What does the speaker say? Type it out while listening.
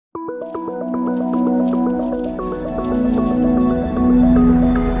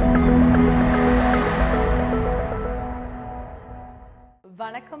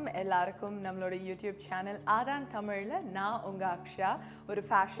வணக்கம் எல்லாருக்கும் நம்மளோட யூடியூப் சேனல் ஆதான் தமிழ்ல நான் உங்க அக்ஷயா ஒரு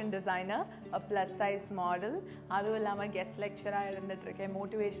fashion designer plus size model அதுவும் இல்லாமல் கெஸ்ட் லெக்சராக இருந்துட்டு இருக்கேன்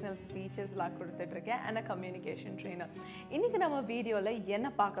மோட்டிவேஷனல் ஸ்பீச்சஸ்லாம் கொடுத்துட்டு இருக்கேன் அண்ட் கம்யூனிகேஷன் ட்ரெயினர். இன்னைக்கு நம்ம வீடியோவில்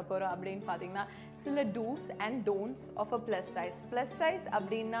என்ன பார்க்க போகிறோம் அப்படின்னு பார்த்தீங்கன்னா சில two's and don'ts of a plus size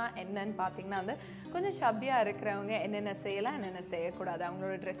அப்படின்னா என்னன்னு பார்த்தீங்கன்னா வந்து கொஞ்சம் சப்பியாக இருக்கிறவங்க என்னென்ன செய்யலாம் என்னென்ன செய்யக்கூடாது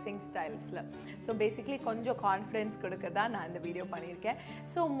அவங்களோட ட்ரெஸ்ஸிங் ஸ்டைல்ஸில். ஸோ பேசிக்லி கொஞ்சம் கான்ஃபிடென்ஸ் கொடுக்க தான் நான் இந்த வீடியோ பண்ணியிருக்கேன்.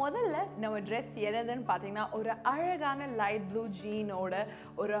 ஸோ முதல்ல நம்ம ட்ரெஸ் என்னதுன்னு பார்த்தீங்கன்னா ஒரு அழகான லைட் ப்ளூ ஜீனோட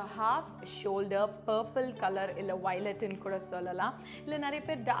ஒரு ஹாஃப் ஷோல்டர் பர்பிள் கலர் இல்லை வயலட்டுன்னு கூட சொல்லலாம், இல்லை நிறைய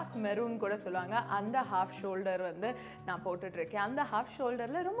பேர் டார்க் மெரூன் கூட சொல்லுவாங்க. அந்த ஹாஃப் ஷோல்டர் வந்து நான் போட்டுட்ருக்கேன். அந்த ஹாஃப்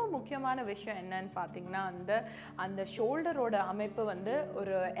ஷோல்டரில் ரொம்ப முக்கியமான விஷயம் என்னன்னு பார்த்தீங்கன்னா அந்த ஷோல்டரோட அமைப்பு வந்து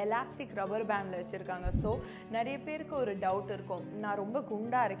ஒரு எலாஸ்டிக் ரப்பர் பேண்டில் வச்சுருக்காங்க. ஸோ நிறைய பேருக்கு ஒரு டவுட் இருக்கும், நான் ரொம்ப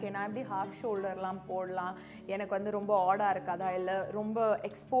குண்டாக இருக்கேன், நான் எப்படி ஹாஃப் ஷோல்டர்லாம் போடலாம், எனக்கு வந்து ரொம்ப ஆடாக இருக்காதா இல்லை ரொம்ப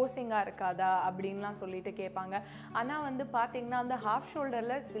எக்ஸ்போசிங்காக இருக்காதா அப்படின்லாம் சொல்லிட்டு கேட்பாங்க. ஆனால் வந்து பார்த்தீங்கன்னா அந்த ஹாஃப்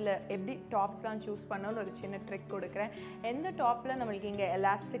ஷோல்டரில் சில எப்படி டாப்ஸ்லாம் சூஸ் பண்ணணும்னு ஒரு சின்ன ட்ரிக் கொடுக்குறேன். எந்த டாப்பில் நம்மளுக்கு இங்கே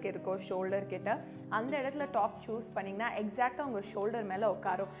எலாஸ்டிக் இருக்கோ ஷோல்டர் கிட்ட அந்த இடத்துல டாப் சூஸ் பண்ணிங்கன்னா எக்ஸாக்டாக உங்கள் ஷோல்டர் மேலே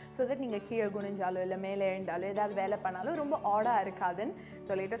உட்காரும். ஸோ தட் நீங்கள் கீழே குனிஞ்சாலும் இல்லை மேலே எழுந்தாலும் ஏதாவது வேலை பண்ணாலும் ரொம்ப ஆடாக இருக்காதுன்னு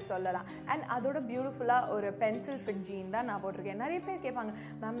சொல்லிட்டு சொல்லலாம். அண்ட் அதோட பியூட்டிஃபுல்லாக ஒரு பென்சில் ஃபிட் ஜீன் தான் நான் போட்டிருக்கேன். நிறைய பேர் கேட்பாங்க,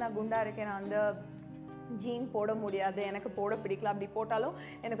 மேம் நான் குண்டாக இருக்கேன், நான் அந்த ஜீன் போட முடியாது, எனக்கு போட பிடிக்கல, அப்படி போட்டாலும்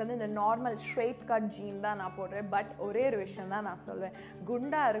எனக்கு வந்து இந்த நார்மல் ஸ்ட்ரெயிட் கட் ஜீன் தான் நான் போடுறேன். பட் ஒரே ஒரு விஷயம் தான் நான் சொல்வேன்,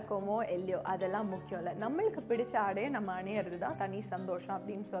 குண்டாக இருக்கோமோ இல்லையோ அதெல்லாம் முக்கியம் இல்லை, நம்மளுக்கு பிடிச்ச ஆடையை நம்ம அணியிறது தான் தனி சந்தோஷம்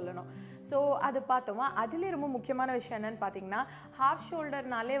அப்படின்னு சொல்லணும். ஸோ அது பார்த்தோமா. அதுலேயே ரொம்ப முக்கியமான விஷயம் என்னென்னு பார்த்தீங்கன்னா ஹாஃப்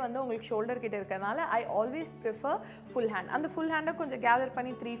ஷோல்டர்னாலே வந்து உங்களுக்கு ஷோல்டர் கிட்ட இருக்கிறதுனால I always prefer full hand. அந்த ஃபுல் ஹேண்டை கொஞ்சம் கேதர்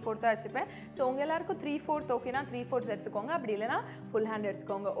பண்ணி 3/4 வச்சுப்பேன். ஸோ உங்கள் எல்லாருக்கும் 3/4 ஓகேனா 3/4 எடுத்துக்கோங்க, அப்படி இல்லைனா ஃபுல் ஹேண்ட்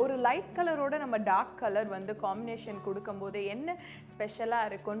எடுத்துக்கோங்க. ஒரு லைட் கலரோட நம்ம டார்க் கலர் வந்து காம்பினேஷன் கொடுக்கும்போது என்ன ஸ்பெஷலாக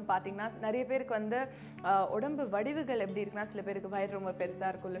இருக்கும்னு பார்த்தீங்கன்னா நிறைய பேருக்கு வந்து உடம்பு வடிவுகள் எப்படி இருக்குன்னா சில பேருக்கு வயிறு ரொம்ப பெருசாக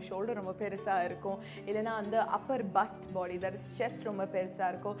இருக்கும், இல்லை ஷோல்டர் ரொம்ப பெருசாக இருக்கும், இல்லைனா அந்த Appar first body that is chest ரொம்ப பெருசாக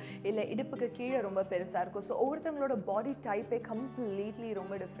இருக்கும், இல்லை இடுப்புக்கு கீழே ரொம்ப பெருசாக இருக்கும். ஸோ ஒவ்வொருத்தவங்களோட பாடி டைப்பே கம்ப்ளீட்லி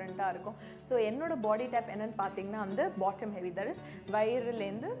ரொம்ப டிஃப்ரெண்ட்டாக இருக்கும். ஸோ என்னோட பாடி டைப் என்னென்னு பார்த்தீங்கன்னா வந்து பாட்டம் ஹெவி தட் இஸ்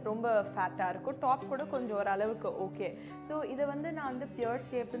வயிறுலேருந்து ரொம்ப ஃபேட்டாக இருக்கும், டாப் கூட கொஞ்சம் ஓரளவுக்கு ஓகே. ஸோ இதை வந்து நான் வந்து பியூர்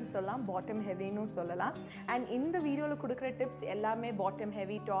ஷேப்புன்னு சொல்லலாம், பாட்டம் ஹெவின்னு சொல்லலாம். அண்ட் இந்த வீடியோவில் கொடுக்குற டிப்ஸ் எல்லாமே பாட்டம்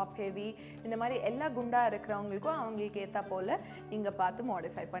ஹெவி டாப் ஹெவி இந்த மாதிரி எல்லா குண்டாக இருக்கிறவங்களுக்கும் அவங்களுக்கு ஏற்றா போல் நீங்கள் பார்த்து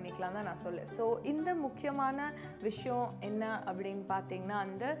மாடிஃபை பண்ணிக்கலாம் தான் நான் சொல்லேன். ஸோ இந்த முக்கியமான விஷயம் என்ன அப்படின்னு பார்த்தீங்கன்னா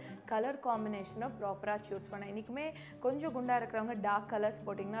அந்த கலர் காம்பினேஷனை ப்ராப்பராக சூஸ் பண்ண. இன்றைக்குமே கொஞ்சம் குண்டாக இருக்கிறவங்க டார்க் கலர்ஸ்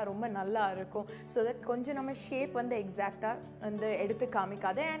போட்டிங்கன்னா ரொம்ப நல்லா இருக்கும். ஸோ தட் கொஞ்சம் நம்ம ஷேப் வந்து எக்ஸாக்டாக வந்து எடுத்து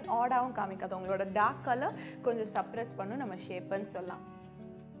காமிக்காது அண்ட் ஆடாகவும் காமிக்காது, உங்களோட டார்க் கலர் கொஞ்சம் சப்ரெஸ் பண்ணும் நம்ம ஷேப்புன்னு சொல்லலாம்.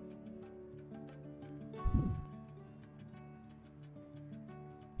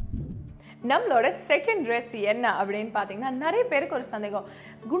 நம்மளோட செகண்ட் ட்ரெஸ் என்ன அப்படின்னு பார்த்தீங்கன்னா நிறைய பேருக்கு ஒரு சந்தேகம்,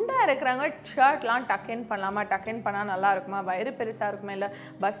 குண்டாக இருக்கிறவங்க ஷர்ட்லாம் டக்கின் பண்ணலாமா, டக்கின் பண்ணால் நல்லா இருக்குமா, வயிறு பெருசாக இருக்குமே, இல்லை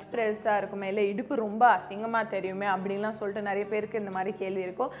பஸ்ட் பெருசாக இருக்குமே, இல்லை இடுப்பு ரொம்ப அசிங்கமாக தெரியுமே அப்படின்லாம் சொல்லிட்டு நிறைய பேருக்கு இந்த மாதிரி கேள்வி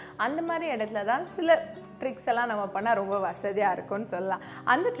இருக்கும். அந்த மாதிரி இடத்துல தான் சில ட்ரிக்ஸ் எல்லாம் நம்ம பண்ணால் ரொம்ப வசதியாக இருக்கும்னு சொல்லலாம்.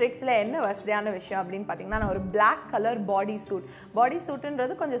 அந்த ட்ரிக்ஸில் என்ன வசதியான விஷயம் அப்படின்னு பார்த்தீங்கன்னா நான் ஒரு பிளாக் கலர் பாடி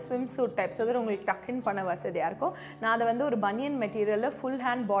சூட்டுன்றது கொஞ்சம் ஸ்விம் சூட் டைப், ஸோ அது உங்களுக்கு டக்கின் பண்ண வசதியாக இருக்கும். நான் அதை வந்து ஒரு பனியன் மெட்டீரியலில் ஃபுல்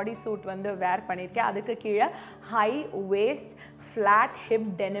ஹேண்ட் பாடி சூட் வந்து வேர் பண்ணியிருக்கேன். அதுக்கு கீழே high waste flat hip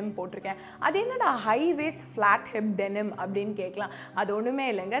denim போட்டிருக்கேன். அது என்னடா high waste flat hip denim அப்படின்னு கேட்கலாம். அது ஒன்றுமே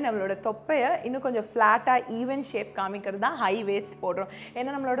இல்லைங்க, நம்மளோட தொப்பையை இன்னும் கொஞ்சம் ஃப்ளாட்டாக ஈவன் ஷேப் காமிக்கிறது தான் ஹை வேஸ்ட் போடுறோம். ஏன்னா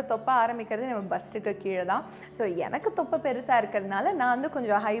நம்மளோட தொப்பை ஆரம்பிக்கிறது நம்ம பஸ்ட்டுக்கு கீழே தான். ஸோ எனக்கு தொப்பை பெருசாக இருக்கிறதுனால நான் வந்து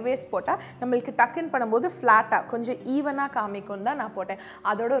கொஞ்சம் ஹை வேஸ்ட் போட்டால் நம்மளுக்கு டக்குன்னு பண்ணும்போது ஃப்ளாட்டாக கொஞ்சம் ஈவனாக காமிக்கும் தான் நான் போட்டேன்.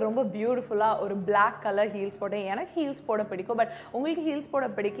 அதோட ரொம்ப பியூட்டிஃபுல்லாக ஒரு பிளாக் கலர் ஹீல்ஸ் போட்டேன். எனக்கு ஹீல்ஸ் போட பிடிக்கும், பட் உங்களுக்கு ஹீல்ஸ் போட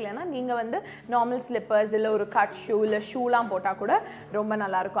பிடிக்கலன்னா நீங்கள் வந்து நார்மல் ஸ்லிப்பர்ஸ் இல்லை ஒரு கட் ஷூ இல்லை ஷூலாம் போட்டால் கூட ரொம்ப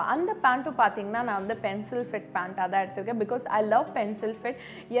நல்லாயிருக்கும். அந்த பேண்ட்டும் பார்த்தீங்கன்னா நான் வந்து பென்சில் ஃபிட் பேண்ட்டாக தான் எடுத்திருக்கேன். Because I love pencil fit.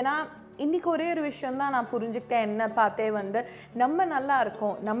 ஏன்னா இன்றைக்கி ஒரே ஒரு விஷயம் தான் நான் புரிஞ்சுக்கிட்டேன், என்ன பார்த்தே வந்து நம்ம நல்லா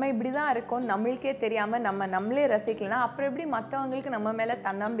இருக்கோம், நம்ம இப்படி தான் இருக்கோம், நம்மளுக்கே தெரியாமல் நம்மளே ரசிக்கலைன்னா அப்புறம் எப்படி மற்றவங்களுக்கு நம்ம மேலே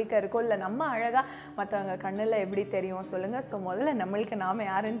தன்னம்பிக்கை இருக்கும், இல்லை நம்ம அழகாக மற்றவங்க கண்ணில் எப்படி தெரியும் சொல்லுங்கள். ஸோ முதல்ல நம்மளுக்கு நாம்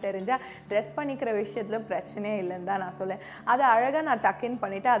யாருன்னு தெரிஞ்சால் ட்ரெஸ் பண்ணிக்கிற விஷயத்தில் பிரச்சனையே இல்லைன்னு தான் நான் சொல்லேன். அதை அழகாக நான் டக்கின்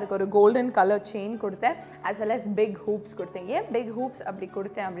பண்ணிவிட்டு அதுக்கு ஒரு கோல்டன் கலர் செயின் கொடுத்தேன், as well as big hoops கொடுத்தேன். ஏன் பிக் ஹூப்ஸ் அப்படி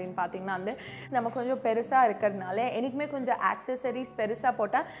கொடுத்தேன் அப்படின்னு பார்த்தீங்கன்னா வந்து நம்ம கொஞ்சம் பெருசாக இருக்கிறதுனால எனக்குமே கொஞ்சம் ஆக்சசரிஸ் பெருசாக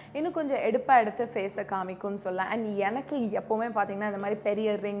போட்டால் இன்னும் கொஞ்சம் எடுப்பாக எடுத்து ஃபேஸை காமிக்கும்னு சொல்லலாம். அண்ட் எனக்கு எப்போவுமே பார்த்தீங்கன்னா இந்த மாதிரி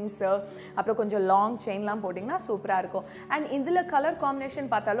பெரிய ரிங்ஸு அப்புறம் கொஞ்சம் லாங் செயின்லாம் போட்டிங்கன்னா சூப்பராக இருக்கும். அண்ட் இதில் கலர்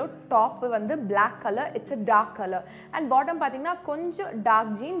காம்பினேஷன் பார்த்தாலும் டாப்பு வந்து black colour, it's a dark colour. And bottom பார்த்தீங்கன்னா கொஞ்சம்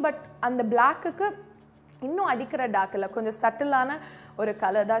டார்க் ஜீன், பட் அந்த பிளாக்குக்கு இன்னும் அடிக்கிற டார்க் இல்லை, கொஞ்சம் சட்டிலான ஒரு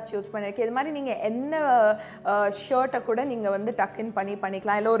கலர் தான் சூஸ் பண்ணியிருக்கேன். இது மாதிரி நீங்கள் என்ன ஷர்ட்டை கூட நீங்கள் வந்து டக்கின்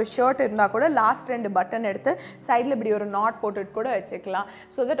பண்ணிக்கலாம். இல்லை ஒரு ஷர்ட் இருந்தால் கூட லாஸ்ட் 2 பட்டன் எடுத்து சைடில் இப்படி ஒரு நாட் போட்டுட்டு கூட வச்சுக்கலாம்.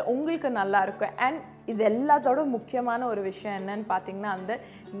 ஸோ தட் உங்களுக்கு நல்லாயிருக்கும். அண்ட் இது எல்லாத்தோட முக்கியமான ஒரு விஷயம் என்னன்னு பார்த்தீங்கன்னா வந்து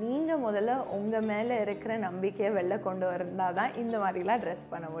நீங்கள் முதல்ல உங்கள் மேலே இருக்கிற நம்பிக்கையை வெளில கொண்டு வந்தால் தான் இந்த மாதிரிலாம் ட்ரெஸ்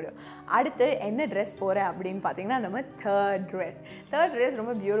பண்ண முடியும். அடுத்து என்ன ட்ரெஸ் போகிறேன் அப்படின்னு பார்த்தீங்கன்னா நம்ம தேர்ட் ட்ரெஸ்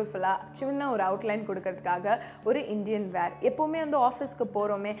ரொம்ப பியூட்டிஃபுல்லாக சின்ன ஒரு அவுட்லைன் கொடுக்கறதுக்காக ஒரு இந்தியன் வேர். எப்போவுமே வந்து ஆஃபீஸ்க்கு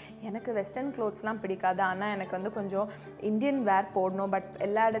போகிறோமே, எனக்கு வெஸ்டர்ன் க்ளோத்ஸ்லாம் பிடிக்காது, ஆனால் எனக்கு வந்து கொஞ்சம் இந்தியன் வேர் போடணும். பட்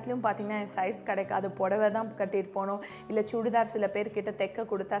எல்லா இடத்துலையும் பார்த்தீங்கன்னா என் சைஸ் கிடைக்காது, புடவை தான் கட்டிட்டு போகணும், இல்லை சுடிதார் சில பேர்கிட்ட தைக்க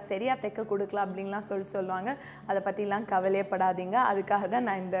கொடுத்தா சரியாக தைக்க கொடுக்கலாம் அப்படின்லாம் சொல்லுவாங்க. அதை பற்றிலாம் கவலையப்படாதீங்க. அதுக்காக தான்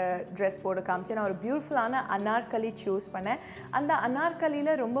நான் இந்த ட்ரெஸ் போட்டு காமிச்சேன். நான் ஒரு பியூட்டிஃபுல்லான அனார்கலி சூஸ் பண்ணேன். அந்த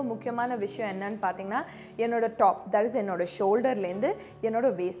அனார்கலியில் ரொம்ப முக்கியமான விஷயம் என்னன்னு பார்த்தீங்கன்னா என்னோட டாப், தட் இஸ் என்னோட ஷோல்டர்லேருந்து என்னோட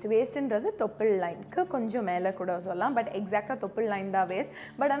வேஸ்ட்ன்றது தொப்புள் லைனுக்கு கொஞ்சம் மேலே கூட சொல்லலாம். பட் எக்ஸாக்டாக தொப்புள் லைன் தான் வேஸ்ட்.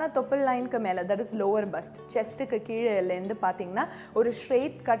 பட் ஆனால் தொப்புள் லைனுக்கு மேலே, தட் இஸ் லோவர் பஸ்ட், செஸ்ட்டுக்கு கீழேலேருந்து பார்த்தீங்கன்னா ஒரு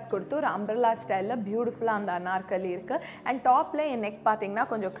ஸ்ட்ரெயிட் கட் கொடுத்து ஒரு அம்பர்லா ஸ்டைலில் பியூட்டிஃபுல்லாக அந்த அனார்கலி இருக்குது. அண்ட் டாப்பில் என் நெக் பார்த்தீங்கன்னா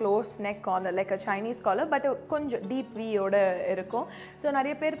கொஞ்சம் close neck corner, like Chinese collar, but கொஞ்சம் டீப் வியோட இருக்கும். ஸோ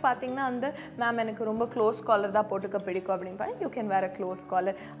நிறைய பேர் பார்த்தீங்கன்னா வந்து மேம் எனக்கு ரொம்ப க்ளோஸ் காலர் தான் போட்டுக்க பிடிக்கும் அப்படின்னு you can where a close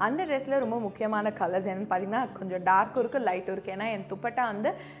collar. அந்த ட்ரெஸ்ஸில் ரொம்ப முக்கியமான கலர்ஸ் என்னென்னு பார்த்தீங்கன்னா கொஞ்சம் டார்க்கும் இருக்குது, லைட்டும் இருக்குது. ஏன்னா என் துப்பட்டா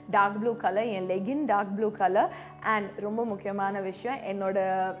வந்து dark blue colour, N legging dark blue colour. And ரொம்ப முக்கியமான விஷயம் என்னோட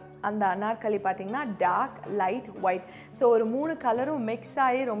அந்த அனார்கலி பார்த்தீங்கன்னா டார்க் லைட் ஒயிட். ஸோ ஒரு 3 கலரும் மிக்ஸ்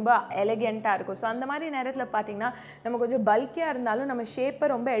ஆகி ரொம்ப எலிகெண்ட்டாக இருக்கும். ஸோ அந்த மாதிரி நேரத்தில் பார்த்தீங்கன்னா நம்ம கொஞ்சம் பல்கியாக இருந்தாலும் நம்ம ஷேப்பை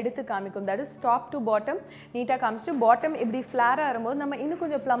ரொம்ப எடுத்து காமிக்கும். That is top to bottom நீட்டாக காமிச்சிட்டு பாட்டம் இப்படி ஃப்ளாராக இருக்கும்போது நம்ம இன்னும்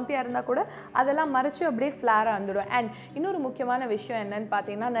கொஞ்சம் ப்ளம்பியாக இருந்தால் கூட அதெல்லாம் மறைச்சு அப்படியே ஃப்ளாராக வந்துடும். அண்ட் இன்னொரு முக்கியமான விஷயம் என்னன்னு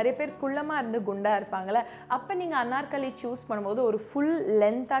பார்த்தீங்கன்னா நிறைய பேர் குள்ளமாக இருந்து குண்டாக இருப்பாங்களே, அப்போ நீங்கள் அனார்கலி சூஸ் பண்ணும்போது ஒரு ஃபுல்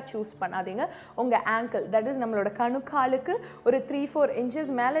லென்த்தாக சூஸ் பண்ணாதீங்க. உங்கள் ஆங்கிள், தட் இஸ் நம்மளோட கணுக்காலுக்கு ஒரு 3-4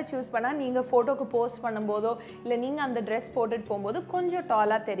 இன்ச்சஸ் மேலே சூஸ் பண்ணால் நீங்கள் ஃபோட்டோக்கு போஸ்ட் பண்ணும்போதோ இல்லை நீங்கள் அந்த ட்ரெஸ் போட்டுட்டு போகும்போது கொஞ்சம்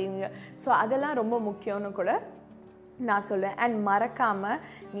டாலாக தெரியுங்க. ஸோ அதெல்லாம் ரொம்ப முக்கியம்னு கூட நான் சொல்லுவேன். அண்ட் மறக்காமல்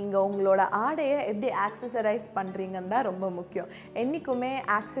நீங்கள் உங்களோட ஆடையை எப்படி ஆக்சசரைஸ் பண்ணுறீங்கன்னு தான் ரொம்ப முக்கியம். என்றைக்குமே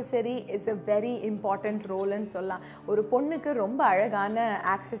accessory is a very important ரோல்னு சொல்லலாம். ஒரு பொண்ணுக்கு ரொம்ப அழகான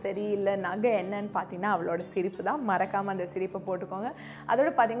ஆக்சசரி இல்லை நகை என்னன்னு பார்த்தீங்கன்னா அவளோட சிரிப்பு தான். மறக்காமல் அந்த சிரிப்பை போட்டுக்கோங்க.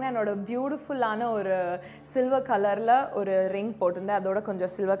 அதோட பார்த்தீங்கன்னா என்னோட பியூட்டிஃபுல்லான ஒரு சில்வர் கலரில் ஒரு ரிங் போட்டிருந்தேன். அதோட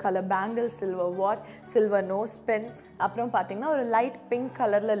கொஞ்சம் silver colour bangle, silver watch, silver nose pen, அப்புறம் பார்த்தீங்கன்னா ஒரு லைட் பிங்க்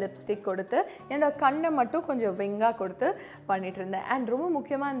கலரில் லிப்ஸ்டிக் கொடுத்து என்னோட கண்ணை மட்டும் கொஞ்சம் விங்காக கொடுத்து பண்ணிட்டு இருந்தேன். அண்ட் ரொம்ப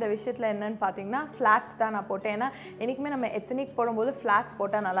முக்கியமாக இந்த விஷயத்தில் என்னன்னு பார்த்தீங்கன்னா ஃப்ளாட்ஸ் தான் நான் போட்டேன். ஏன்னா என்றைக்குமே நம்ம எத்தனிக் போடும்போது ஃப்ளாட்ஸ்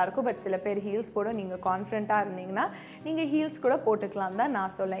போட்டால் நல்லாயிருக்கும். பட் சில பேர் ஹீல்ஸ் போட நீங்கள் கான்ஃபிடென்ட்டாக இருந்தீங்கன்னா நீங்கள் ஹீல்ஸ் கூட போட்டுக்கலாம் தான்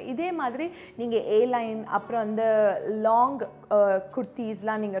நான் சொல்லேன். இதே மாதிரி நீங்கள் ஏ லைன் அப்புறம் அந்த லாங்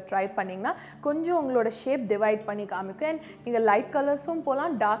குர்த்தீஸ்லாம் நீங்கள் ட்ரை பண்ணிங்கன்னா கொஞ்சம் உங்களோட ஷேப் டிவைட் பண்ணி காமிக்கும். அண்ட் நீங்கள் லைட் கலர்ஸும்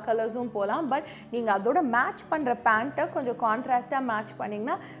போகலாம், டார்க் கலர்ஸும் போகலாம். பட் நீங்கள் அதோட மேட்ச் பண்ணுற பேண்ட்டை கொஞ்சம் கான்ட்ராஸ்ட்டாக மேட்ச்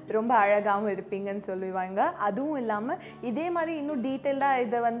பண்ணிங்கன்னா ரொம்ப அழகாகவும் இருப்பீங்கன்னு சொல்லுவாங்க. அதுவும் இல்லாமல் இதே மாதிரி இன்னும் டீட்டெயில்டாக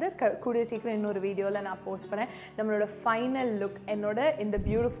இதை வந்து கூடிய சீக்கிரம் இன்னொரு வீடியோவில் நான் போஸ்ட் பண்ணேன். நம்மளோட ஃபைனல் லுக் என்னோட இந்த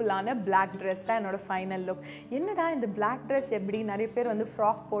பியூட்டிஃபுல்லான பிளாக் ட்ரெஸ் தான் என்னோட ஃபைனல் லுக். என்னடா இந்த பிளாக் ட்ரெஸ் எப்படி, நிறைய பேர் வந்து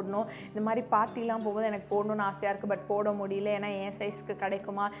ஃப்ராக் போடணும், இந்த மாதிரி பார்ட்டிலாம் போகும்போது எனக்கு போடணும்னு ஆசையாக இருக்குது, பட் போட முடியல, ஏன்னா என் சைஸ்க்கு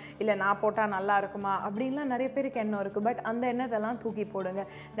கிடைக்குமா இல்லை நான் போட்டால் நல்லா இருக்குமா அப்படின்லாம் நிறைய பேருக்கு எண்ணம் இருக்குது. பட் அந்த எண்ணத்தெல்லாம் தூக்கி போடுங்க.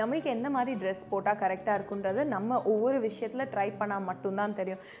 நம்மளுக்கு எந்த மாதிரி ட்ரெஸ் போட்டால் கரெக்டாக இருக்குன்றது நம்ம ஒவ்வொரு விஷயத்தில் ட்ரை பண்ணால் மட்டும்தான்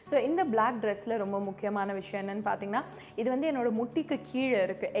தெரியும். ஸோ இந்த பிளாக் ட்ரெஸ்ஸில் ரொம்ப முக்கியமான விஷயம் என்னென்னு பார்த்தீங்கன்னா இது வந்து என்னோட முட்டிக்கு கீழே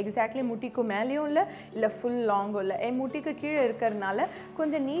இருக்குது. எக்ஸாக்ட்லி முட்டிக்கு மேலேயும் இல்லை ஃபுல் லாங்கும் இல்லை, என் முட்டிக்கு கீழே இருக்கிறதுனால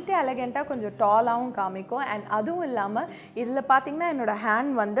கொஞ்சம் நீட்டாக எலகெண்ட்டாக கொஞ்சம் டாலாகவும் காமிக்கும். அண்ட் அதுவும் இல்லாமல் இதில் பார்த்தீங்கன்னா என்னோட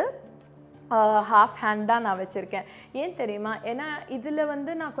ஹேண்ட் வந்து half hand தான் நான் வச்சுருக்கேன். ஏன் தெரியுமா? ஏன்னா இதில்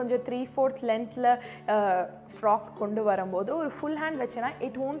வந்து நான் கொஞ்சம் 3/4 லென்த்தில் ஃப்ராக் கொண்டு வரும்போது ஒரு ஃபுல் ஹேண்ட் வச்சேன்னா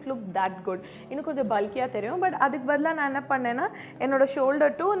it won't look that good, இன்னும் கொஞ்சம் பல்கியாக தெரியும். பட் அதுக்கு பதிலாக நான் என்ன பண்ணேன்னா என்னோட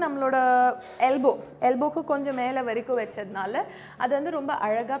ஷோல்டர் டு நம்மளோட எல்போக்கு கொஞ்சம் மேலே வரைக்கும் வச்சதுனால அது வந்து ரொம்ப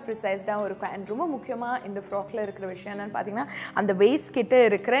அழகாக ப்ரிசைஸ்டாகவும் இருக்கும். அண்ட் ரொம்ப முக்கியமாக இந்த ஃப்ராக்கில் இருக்கிற விஷயம் என்னென்னு பார்த்தீங்கன்னா அந்த வெயிஸ்ட் கிட்ட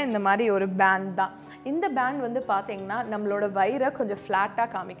இருக்கிற இந்த மாதிரி ஒரு பேண்ட் தான். இந்த பேண்ட் வந்து பார்த்தீங்கன்னா நம்மளோட வயிறை கொஞ்சம் ஃப்ளாட்டாக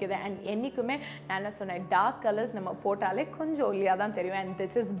காமிக்குது. அண்ட் என்றைக்குமே என்றைக்குமே நான் என்ன சொன்னேன், டார்க் கலர்ஸ் நம்ம போட்டாலே கொஞ்சம் ஒல்லியாக தான் தெரியும். And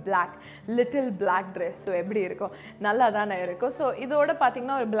this is black, little black dress. So எப்படி இருக்கும், நல்லா தானே இருக்கும். ஸோ இதோட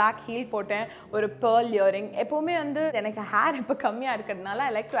பார்த்தீங்கன்னா ஒரு பிளாக் ஹீல் போட்டேன், ஒரு பேர்ல் இயரிங். எப்போவுமே வந்து எனக்கு ஹேர் இப்போ கம்மியாக இருக்கிறதுனால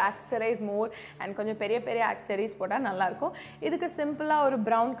I like to oxidised more and கொஞ்சம் பெரிய பெரிய ஆக்சரிஸ் போட்டால் நல்லாயிருக்கும். இதுக்கு சிம்பிளாக ஒரு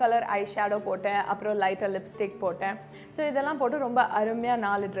ப்ரௌன் கலர் ஐ ஷேடோ போட்டேன், அப்புறம் லைட்டாக லிப்ஸ்டிக் போட்டேன். ஸோ இதெல்லாம் போட்டு ரொம்ப அருமையாக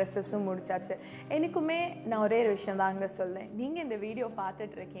 4 ட்ரெஸ்ஸஸும் முடிச்சாச்சு. எனக்குமே நான் ஒரே ஒரு விஷயம் தாங்க சொல்லேன், நீங்கள் இந்த வீடியோ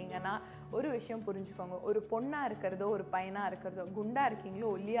பார்த்துட்டு இருக்கீங்கன்னா ஒரு விஷயம் புரிஞ்சுக்கோங்க. ஒரு பொண்ணாக இருக்கிறதோ ஒரு பையனாக இருக்கிறதோ, குண்டாக இருக்கீங்களோ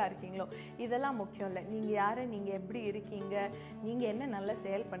ஒல்லியாக இருக்கீங்களோ, இதெல்லாம் முக்கியம் இல்லை. நீங்கள் யார், நீங்கள் எப்படி இருக்கீங்க, நீங்கள் என்ன நல்ல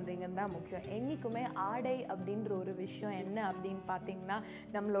செயல் பண்ணுறீங்கன்னு தான் முக்கியம். என்றைக்குமே ஆடை அப்படின்ற ஒரு விஷயம் என்ன அப்படின்னு பார்த்தீங்கன்னா,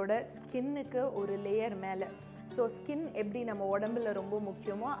 நம்மளோட ஸ்கின்னுக்கு ஒரு லேயர் மேலே. ஸோ ஸ்கின் எப்படி நம்ம உடம்புல ரொம்ப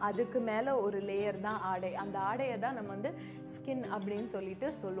முக்கியமோ அதுக்கு மேலே ஒரு லேயர் தான் ஆடை. அந்த ஆடையை தான் நம்ம வந்து ஸ்கின் அப்படின்னு சொல்லிட்டு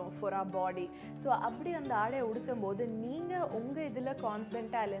சொல்லுவோம் ஃபார் ஆர் பாடி. ஸோ அப்படி அந்த ஆடையை உடுத்தும் போது நீங்கள் உங்கள் இதில்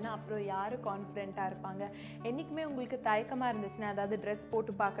கான்ஃபிடென்ட்டாக இல்லைன்னா அப்புறம் யார் கான்ஃபிடென்ட்டாக இருப்பாங்க? என்றைக்குமே உங்களுக்கு தயக்கமாக இருந்துச்சுன்னா, அதாவது ட்ரெஸ்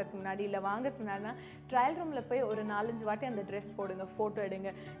போட்டு பார்க்கறதுக்கு முன்னாடி இல்லை வாங்கிறதுக்கு முன்னாடினா ட்ரையல் ரூமில் போய் ஒரு 4-5 வாட்டி அந்த ட்ரெஸ் போடுங்க, ஃபோட்டோ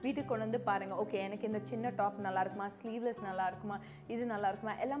எடுங்க, வீட்டுக்கு கொண்டு வந்து பாருங்கள். ஓகே, எனக்கு இந்த சின்ன டாப் நல்லா இருக்குமா, ஸ்லீவ்லெஸ் நல்லா இருக்குமா, இது நல்லா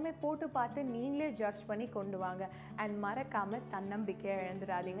இருக்குமா, எல்லாமே போட்டு பார்த்து நீங்களே ஜட்ஜ் பண்ணி கொண்டு வாங்க. அண்ட் மறக்காமல் தன்னம்பிக்கையை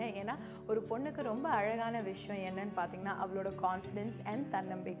இழந்துடாதீங்க. ஏன்னா ஒரு பொண்ணுக்கு ரொம்ப அழகான விஷயம் என்னன்னு பார்த்தீங்கன்னா அவளோட கான்ஃபிடென்ஸ் அண்ட்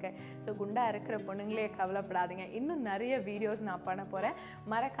தன்னம்பிக்கை. ஸோ குண்டாக இருக்கிற பொண்ணுங்களே கவலைப்படாதீங்க, இன்னும் நிறைய வீடியோஸ் நான் பண்ண போகிறேன்.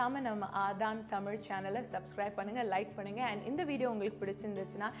 மறக்காமல் நம்ம ஆதான் தமிழ் சேனலை சப்ஸ்கிரைப் பண்ணுங்கள், லைக் பண்ணுங்கள். அண்ட் இந்த வீடியோ உங்களுக்கு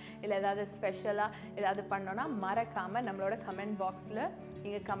பிடிச்சிருந்துச்சுன்னா இல்லை ஏதாவது ஸ்பெஷலாக ஏதாவது பண்ணோன்னா மறக்காமல் நம்மளோட கமெண்ட் பாக்ஸில்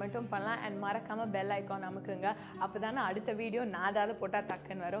நீங்கள் கமெண்ட்டும் பண்ணலாம். அண்ட் மறக்காமல் பெல் ஐக்கான் அமுக்குங்க, அப்போ தானே அடுத்த வீடியோ நான் ஏதாவது போட்டால்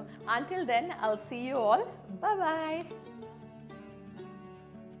டக்குன்னு வரும். Until then, I'll see you all. Bye bye.